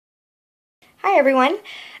Hi everyone!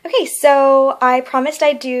 Okay, so I promised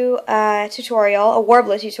I'd do a tutorial, a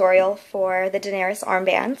Worbla tutorial for the Daenerys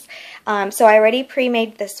armbands. So I already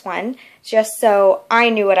pre-made this one, just so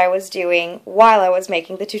I knew what I was doing while I was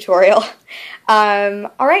making the tutorial.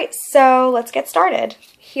 Alright, so let's get started.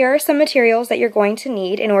 Here are some materials that you're going to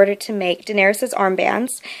need in order to make Daenerys'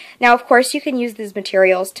 armbands. Now, of course, you can use these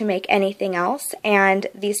materials to make anything else, and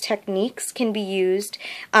these techniques can be used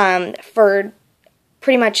for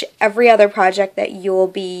pretty much every other project that you'll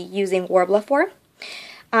be using Worbla for.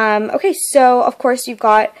 Okay, so of course you've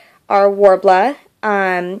got our Worbla,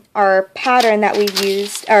 our pattern that we've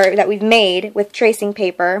used, or that we've made with tracing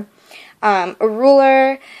paper, a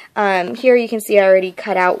ruler. Here you can see I already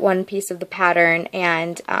cut out one piece of the pattern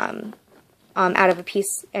and out of a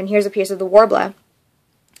piece, and here's a piece of the Worbla.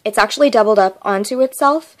 It's actually doubled up onto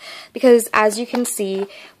itself because, as you can see,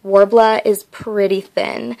 Worbla is pretty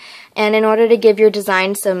thin, and in order to give your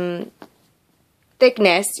design some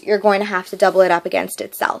thickness, you're going to have to double it up against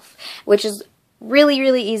itself, which is really,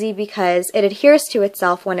 really easy because it adheres to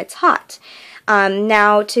itself when it's hot.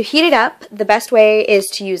 Now, to heat it up, the best way is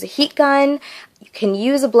to use a heat gun. You can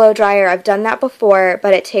use a blow dryer. I've done that before,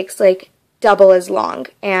 but it takes like double as long,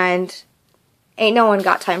 and ain't no one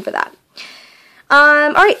got time for that.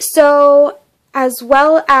 Alright, so as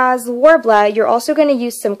well as Worbla, you're also going to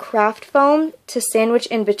use some craft foam to sandwich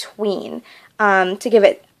in between to give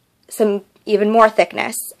it some even more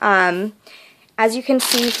thickness. As you can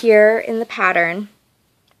see here in the pattern,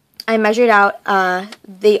 I measured out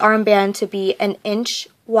the armband to be 1 inch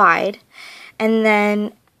wide, and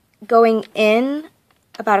then going in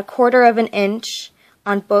about 1/4 of an inch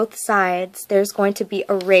on both sides, there's going to be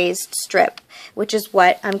a raised strip, which is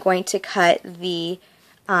what I'm going to cut the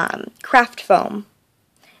craft foam,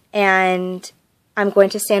 and I'm going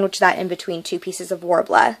to sandwich that in between 2 pieces of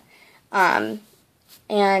Worbla,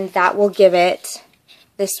 and that will give it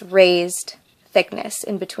this raised thickness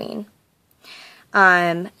in between.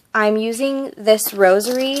 I'm using this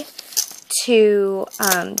rosary to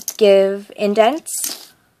give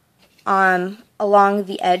indents along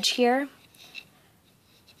the edge here.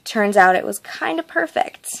 Turns out it was kind of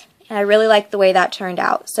perfect, and I really like the way that turned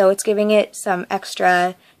out, so it's giving it some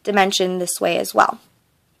extra dimension this way as well.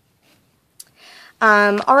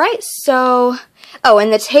 Alright, so,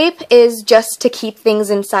 and the tape is just to keep things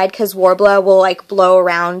inside because Worbla will like blow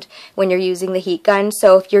around when you're using the heat gun,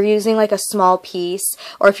 so if you're using like a small piece,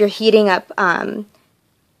 or if you're heating up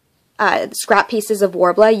scrap pieces of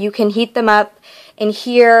Worbla, you can heat them up in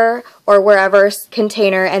here or wherever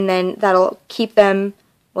container, and then that'll keep them,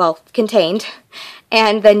 well, contained,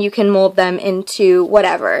 and then you can mold them into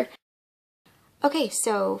whatever. Okay,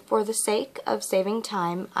 so for the sake of saving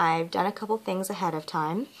time, I've done a couple things ahead of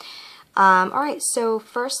time. Alright, so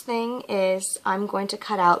first thing is I'm going to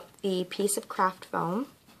cut out the piece of craft foam,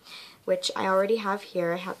 which I already have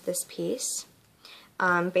here. I have this piece.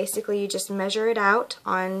 Basically, you just measure it out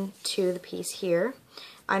onto the piece here.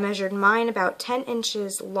 I measured mine about 10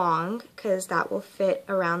 inches long because that will fit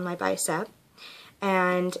around my bicep.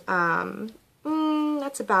 And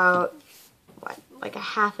that's about, what, like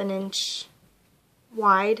 1/2 inch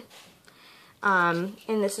wide. And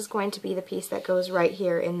this is going to be the piece that goes right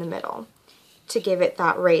here in the middle to give it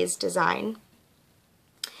that raised design.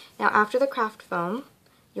 Now, after the craft foam,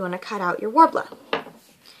 you want to cut out your Worbla.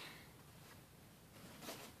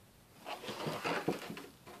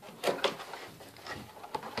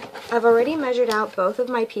 I've already measured out both of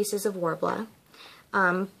my pieces of Worbla.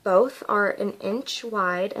 Both are 1 inch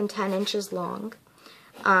wide and 10 inches long.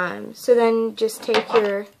 So then just take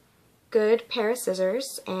your good pair of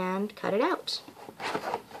scissors and cut it out.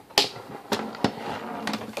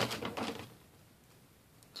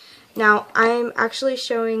 Now, I'm actually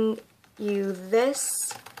showing you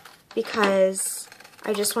this because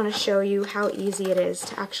I just want to show you how easy it is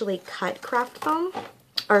to actually cut craft foam,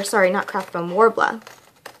 or sorry, not craft foam, Worbla.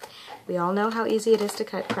 We all know how easy it is to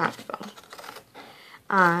cut craft foam.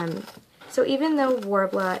 So even though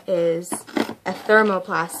Worbla is a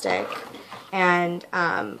thermoplastic, and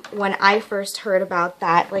when I first heard about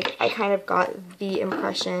that, like, I kind of got the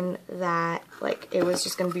impression that like it was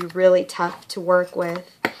just going to be really tough to work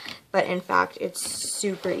with, but in fact it's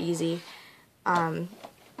super easy.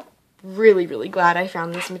 Really, really glad I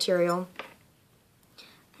found this material.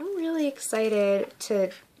 I'm really excited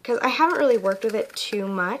because I haven't really worked with it too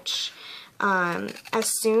much. As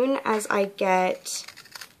soon as I get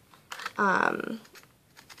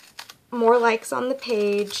more likes on the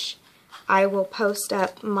page, I will post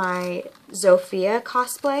up my Zsofia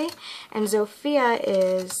cosplay, and Zsofia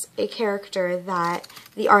is a character that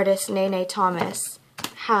the artist Nene Thomas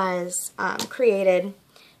has created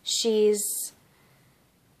She's,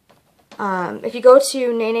 if you go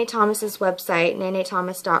to Nene Thomas's website,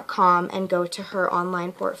 nenethomas.com, and go to her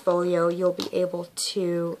online portfolio, you'll be able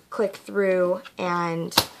to click through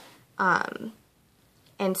and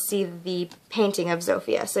see the painting of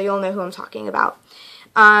Zsofia, so you'll know who I'm talking about.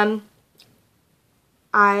 I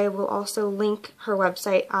will also link her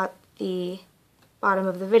website at the bottom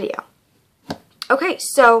of the video. Okay,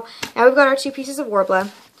 so now we've got our two pieces of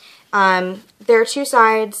Worbla. There are two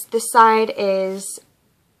sides. This side is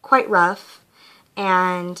quite rough,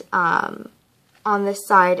 and on this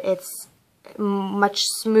side it's much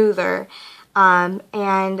smoother, and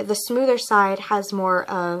the smoother side has more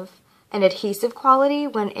of an adhesive quality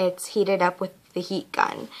when it's heated up with the heat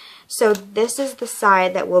gun. So this is the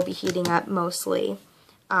side that we'll be heating up mostly,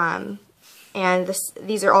 and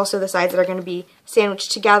these are also the sides that are going to be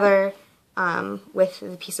sandwiched together with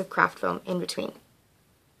the piece of craft foam in between.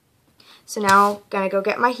 So now I'm going to go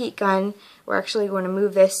get my heat gun. We're actually going to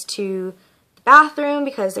move this to the bathroom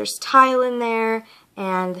because there's tile in there,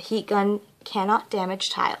 and the heat gun cannot damage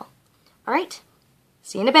tile. Alright,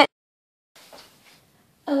 see you in a bit.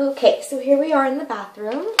 Okay, so here we are in the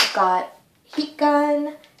bathroom. We've got heat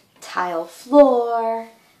gun, tile floor,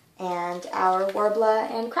 and our Worbla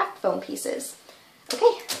and craft foam pieces.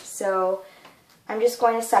 Okay, so I'm just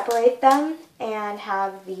going to separate them and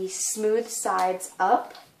have the smooth sides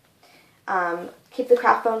up. Keep the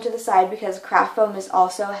craft foam to the side because craft foam is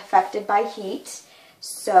also affected by heat.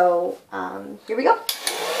 So here we go.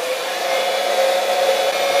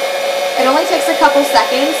 It only takes a couple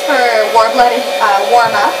seconds for Worbla to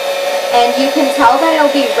warm up, and you can tell that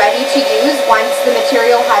it'll be ready to use once the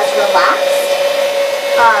material has relaxed.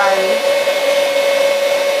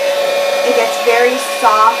 It gets very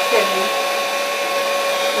soft and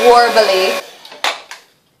warbly.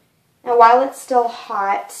 Now while it's still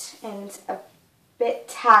hot and a bit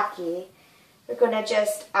tacky, we're going to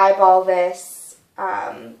just eyeball this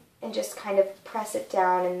and just kind of press it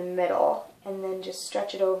down in the middle, and then just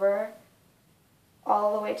stretch it over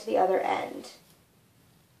all the way to the other end.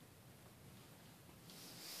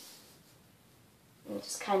 And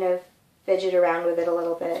just kind of fidget around with it a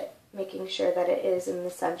little bit, making sure that it is in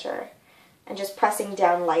the center, and just pressing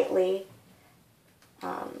down lightly,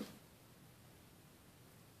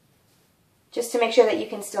 just to make sure that you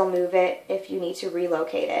can still move it if you need to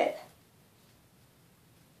relocate it.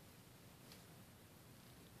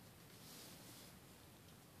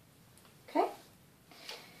 Okay,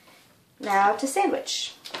 now to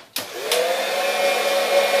sandwich.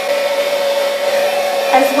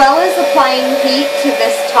 As well as applying heat to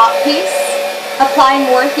this top piece, apply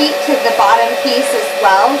more heat to the bottom piece as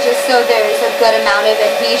well, just so there's a good amount of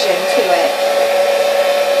adhesion to it.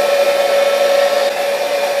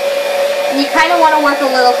 And you kind of want to work a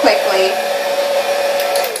little quickly,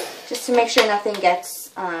 just to make sure nothing gets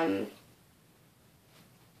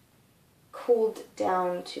cooled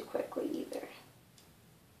down too quickly either.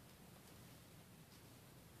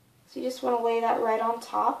 So you just want to lay that right on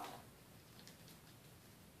top.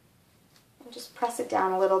 And just press it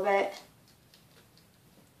down a little bit.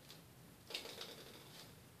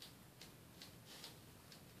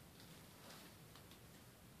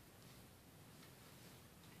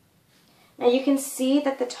 Now you can see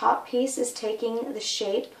that the top piece is taking the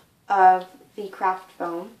shape of the craft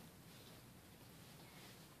foam.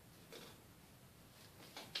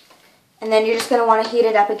 And then you're just going to want to heat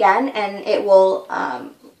it up again, and it will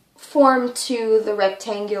form to the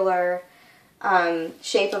rectangular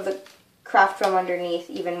shape of the craft foam underneath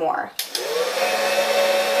even more.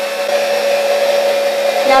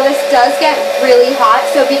 Now this does get really hot,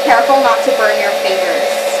 so be careful not to burn your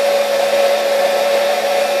fingers.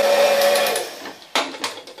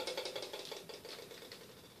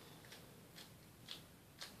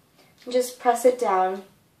 Just press it down,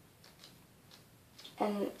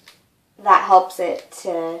 and that helps it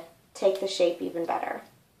to take the shape even better.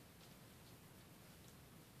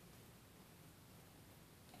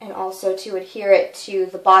 And also to adhere it to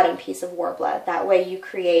the bottom piece of Worbla. That way you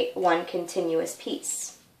create one continuous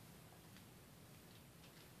piece.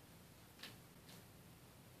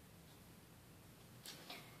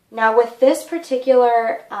 Now with this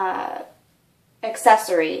particular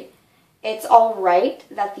accessory, it's alright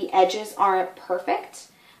that the edges aren't perfect.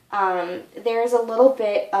 There's a little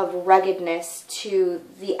bit of ruggedness to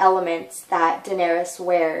the elements that Daenerys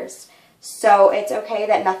wears. So it's okay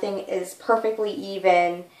that nothing is perfectly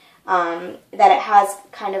even, that it has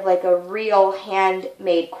kind of like a real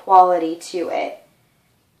handmade quality to it.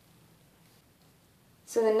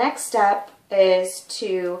 So the next step is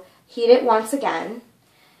to heat it once again,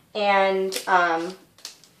 and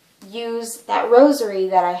use that rosary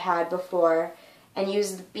that I had before and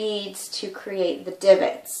use the beads to create the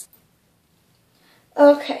divots.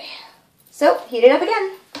 Okay, so heat it up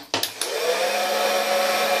again.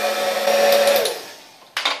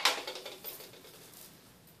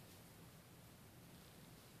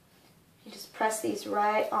 You just press these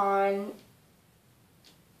right onto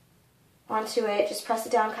it. Just press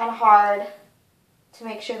it down kind of hard to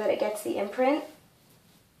make sure that it gets the imprint.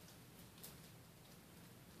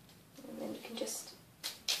 And then you can just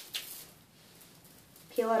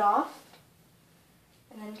peel it off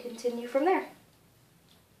and then continue from there.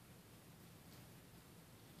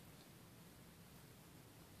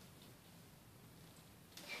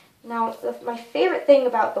 Now, my favorite thing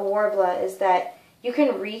about the Worbla is that you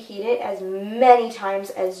can reheat it as many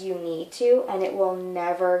times as you need to, and it will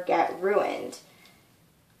never get ruined.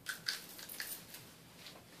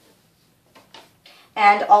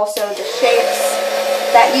 And also the shapes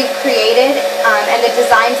that you've created and the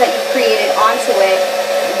designs that you've created onto it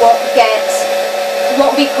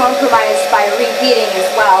won't be compromised by reheating as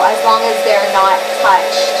well, as long as they're not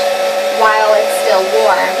touched while it's still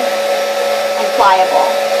warm and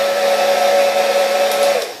pliable.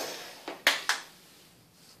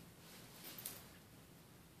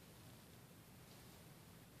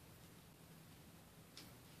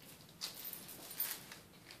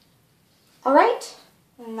 Alright,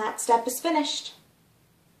 and that step is finished.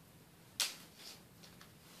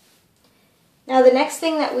 Now the next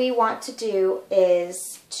thing that we want to do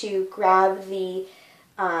is to grab the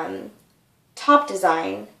top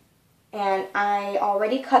design, and I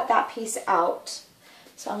already cut that piece out,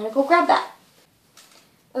 so I'm going to go grab that.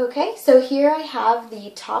 Okay, so here I have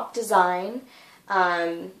the top design,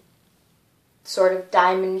 sort of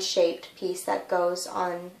diamond-shaped piece that goes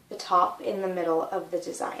on the top in the middle of the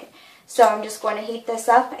design. So I'm just going to heat this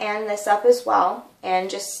up and this up as well, and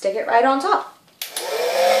just stick it right on top.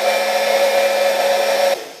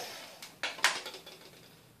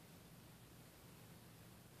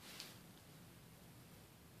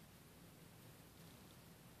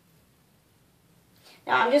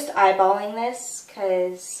 Now I'm just eyeballing this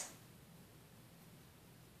because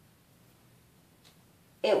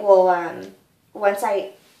it will, once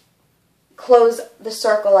I close the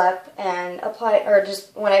circle up and apply, or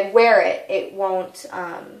just when I wear it, it won't,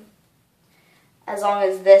 as long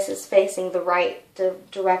as this is facing the right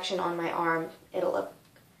direction on my arm, it'll look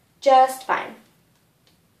just fine.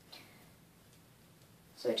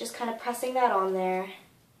 So just kind of pressing that on there.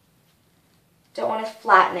 Don't want to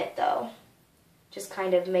flatten it though. Just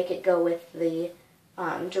kind of make it go with the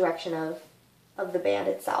direction of the band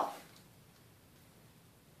itself.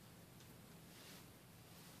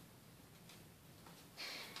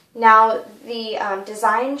 Now the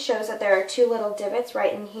design shows that there are two little divots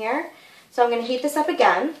right in here. So I'm going to heat this up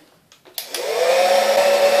again.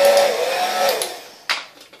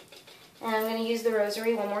 And I'm going to use the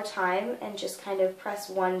rosary one more time and just kind of press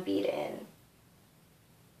one bead in.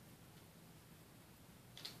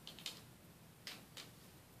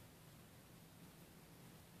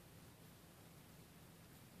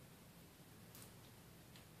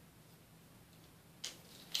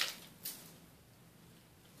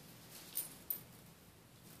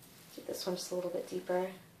 This one just a little bit deeper.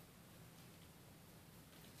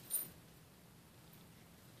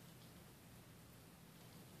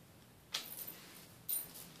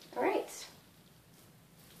 All right.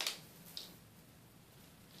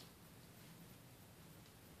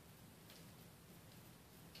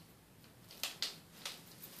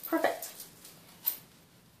 Perfect.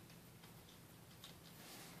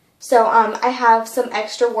 So I have some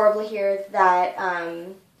extra Worbla here that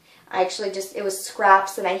I actually just, it was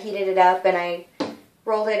scraps and I heated it up and I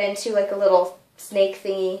rolled it into like a little snake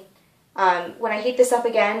thingy. When I heat this up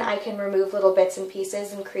again, I can remove little bits and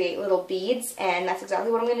pieces and create little beads, and that's exactly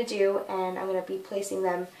what I'm going to do, and I'm going to be placing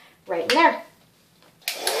them right in there.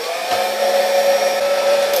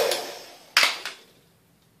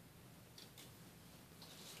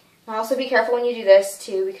 Now also be careful when you do this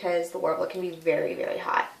too, because the Worbla can be very, very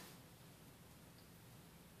hot.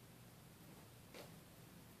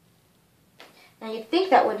 Now you'd think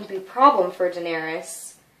that wouldn't be a problem for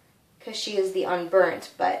Daenerys, because she is the unburnt,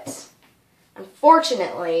 but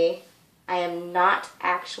unfortunately, I am not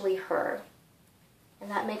actually her. And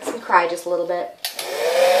that makes me cry just a little bit.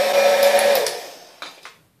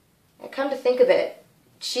 And come to think of it,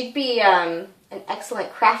 she'd be an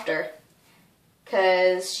excellent crafter,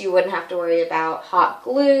 because she wouldn't have to worry about hot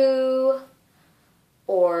glue,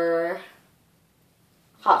 or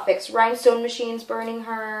hot fix rhinestone machines burning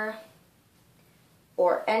her,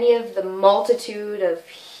 or any of the multitude of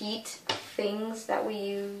heat things that we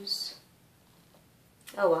use.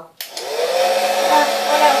 Oh well.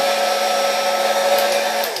 Oh no.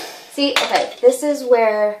 See, okay, this is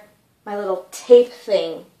where my little tape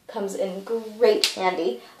thing comes in great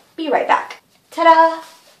handy. Be right back. Ta-da!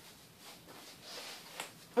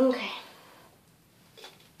 Okay.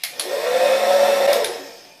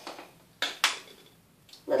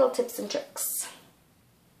 Little tips and tricks.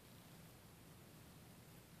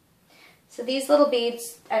 So these little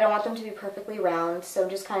beads, I don't want them to be perfectly round, so I'm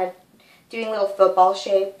just kind of doing a little football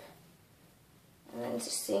shape. And then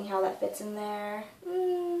just seeing how that fits in there.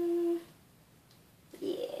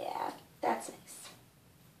 Yeah, that's nice.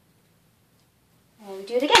 And we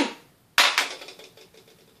do it again.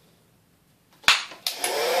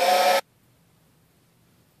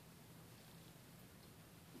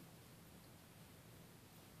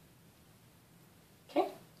 Okay.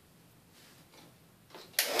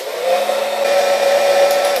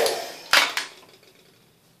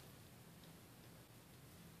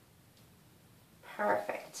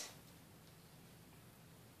 Perfect.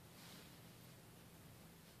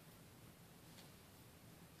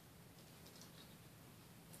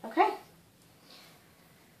 Okay.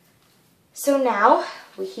 So now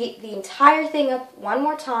we heat the entire thing up one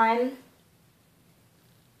more time,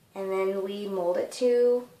 and then we mold it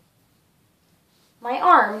to my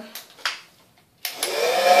arm.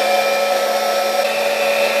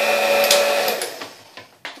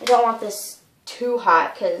 I don't want this too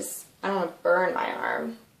hot because I don't want to burn my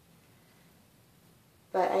arm.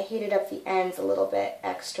 But I heated up the ends a little bit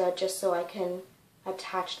extra just so I can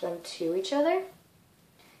attach them to each other.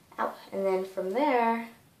 Ow. And then from there,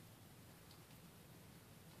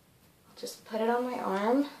 I'll just put it on my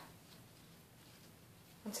arm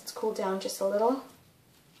once it's cooled down just a little.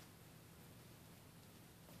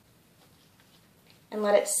 And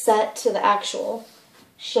let it set to the actual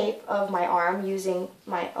shape of my arm using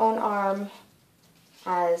my own arm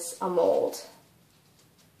as a mold.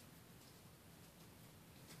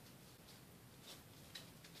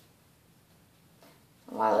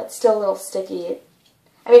 While it's still a little sticky,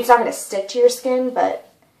 I mean, it's not going to stick to your skin,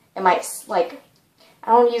 but it might, like,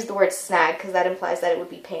 I don't want to use the word snag because that implies that it would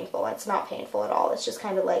be painful. It's not painful at all. It's just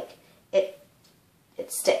kind of like it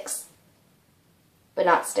sticks, but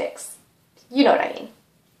not sticks. You know what I mean.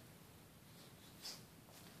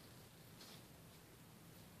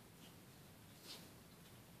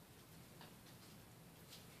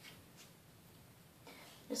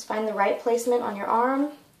 Just find the right placement on your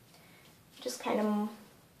arm. Just kind of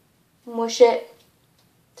mush it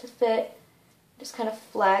to fit. Just kind of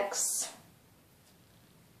flex.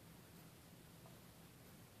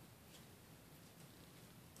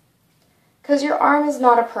 Because your arm is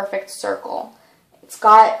not a perfect circle.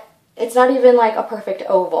 It's not even like a perfect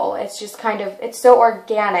oval. It's just kind of, it's so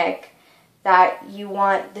organic that you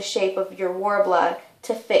want the shape of your Worbla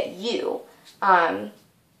to fit you.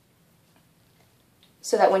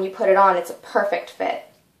 So that when you put it on, it's a perfect fit.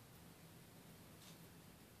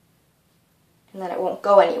 And that it won't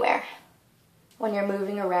go anywhere. When you're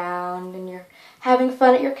moving around and you're having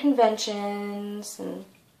fun at your conventions and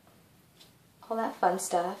all that fun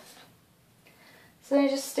stuff. So then I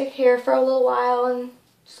just stick here for a little while and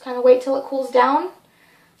just kind of wait till it cools down.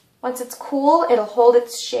 Once it's cool, it'll hold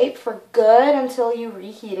its shape for good until you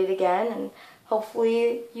reheat it again, and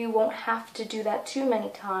hopefully you won't have to do that too many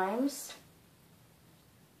times.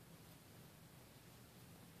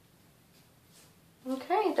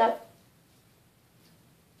 Okay, that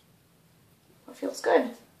feels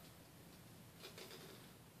good.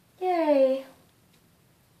 Yay!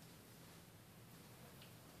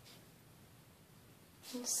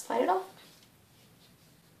 And slide it off.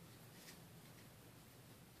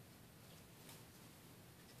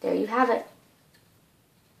 There you have it.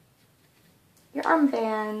 Your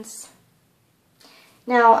armbands.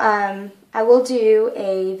 Now, I will do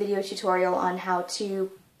a video tutorial on how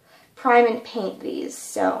to prime and paint these,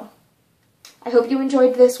 so I hope you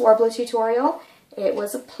enjoyed this Worbla tutorial. It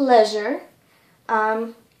was a pleasure.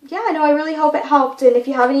 Yeah, no, I really hope it helped, and if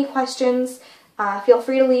you have any questions, feel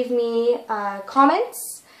free to leave me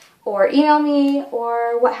comments or email me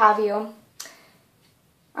or what have you.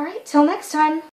 Alright, till next time.